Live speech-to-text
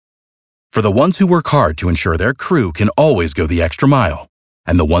For the ones who work hard to ensure their crew can always go the extra mile,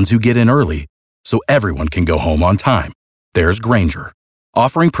 and the ones who get in early so everyone can go home on time, there's Grainger,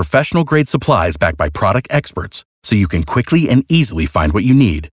 offering professional-grade supplies backed by product experts so you can quickly and easily find what you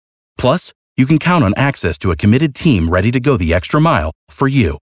need. Plus, you can count on access to a committed team ready to go the extra mile for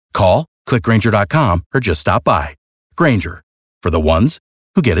you. Call, click Grainger.com, or just stop by. Grainger, for the ones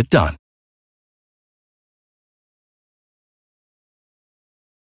who get it done.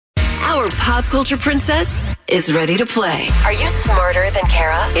 Our pop culture princess is ready to play. Are you smarter than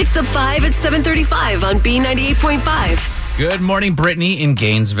Kara? It's the 5 at 7:35 on B98.5. Good morning, Brittany in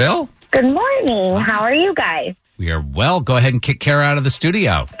Gainsville. Good morning. How are you guys? We are well. Go ahead and kick Kara out of the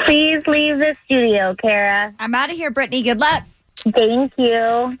studio. Please leave the studio, Kara. I'm out of here, Brittany. Good luck. Thank you.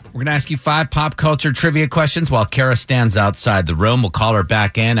 We're going to ask you 5 pop culture trivia questions while Kara stands outside the room. We'll call her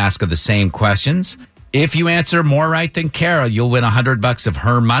back in, ask her the same questions. If you answer more right than Kara, you'll win $100 of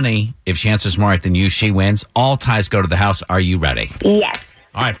her money. If she answers more right than you, she wins. All ties go to the house. Are you ready? Yes.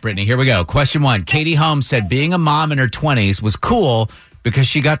 All right, Brittany, here we go. Question 1. Katie Holmes said being a mom in her 20s was cool because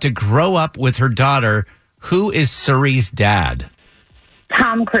she got to grow up with her daughter. Who is Suri's dad?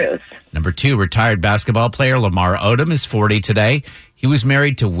 Tom Cruise. Number 2, retired basketball player Lamar Odom is 40 today. He was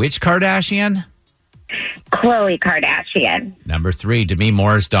married to which Kardashian? Khloe Kardashian. Number 3, Demi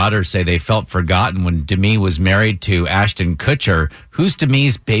Moore's daughters say they felt forgotten when Demi was married to Ashton Kutcher. Who's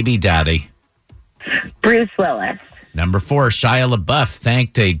Demi's baby daddy? Bruce Willis. Number 4, Shia LaBeouf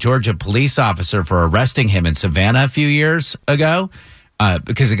thanked a Georgia police officer for arresting him in Savannah a few years ago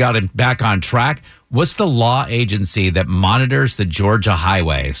because it got him back on track. What's the law agency that monitors the Georgia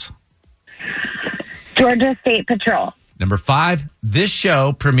highways? Georgia State Patrol. Number 5, this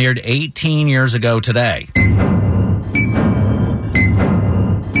show premiered 18 years ago today.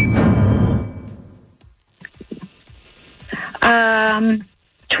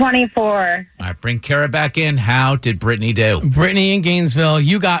 24. All right, bring Kara back in. How did Brittany do? Brittany in Gainesville,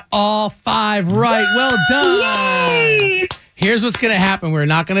 you got all 5 right. Well done. Yay! Here's what's going to happen. We're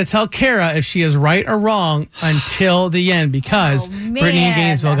not going to tell Kara if she is right or wrong until the end because Brittany in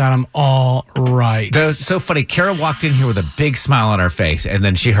Gainesville got them all right. That was so funny. Kara walked in here with a big smile on her face, and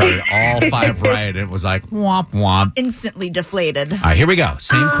then she heard all 5 right, and it was like, womp, womp. Instantly deflated. All right, here we go.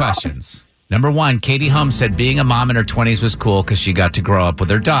 Same questions. Number 1, Katie Holmes said being a mom in her 20s was cool because she got to grow up with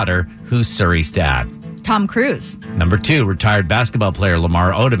her daughter. Who's Suri's dad? Tom Cruise. Number 2, retired basketball player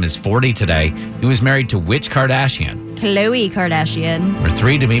Lamar Odom is 40 today. He was married to which Kardashian? Khloe Kardashian. Number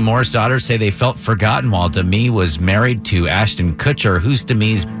 3, Demi Moore's daughters say they felt forgotten while Demi was married to Ashton Kutcher. Who's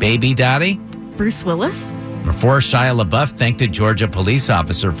Demi's baby daddy? Bruce Willis. Number 4, Shia LaBeouf thanked a Georgia police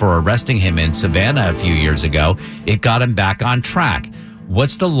officer for arresting him in Savannah a few years ago. It got him back on track.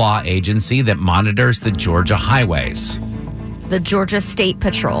 What's the law agency that monitors the Georgia highways? The Georgia State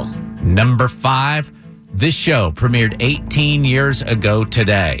Patrol. Number 5, this show premiered 18 years ago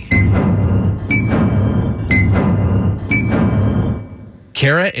today.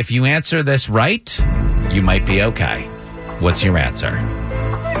 Kara, if you answer this right, you might be okay. What's your answer?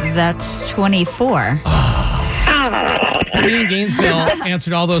 That's 24. Brittany in Gainesville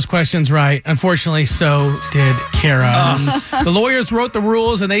answered all those questions right. Unfortunately, so did Kara. The lawyers wrote the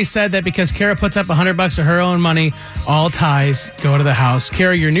rules, and they said that because Kara puts up $100 of her own money, all ties go to the house.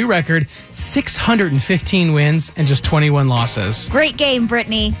 Kara, your new record, 615 wins and just 21 losses. Great game,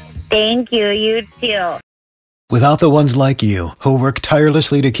 Brittany. Thank you. You too. Without the ones like you, who work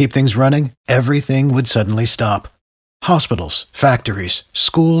tirelessly to keep things running, everything would suddenly stop. Hospitals, factories,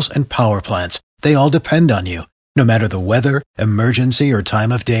 schools, and power plants, they all depend on you. No matter the weather, emergency, or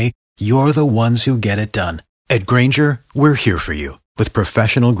time of day, you're the ones who get it done. At Grainger, we're here for you with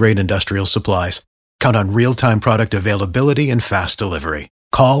professional-grade industrial supplies. Count on real-time product availability and fast delivery.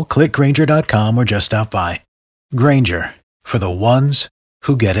 Call, click Grainger.com, or just stop by. Grainger, for the ones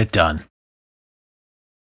who get it done.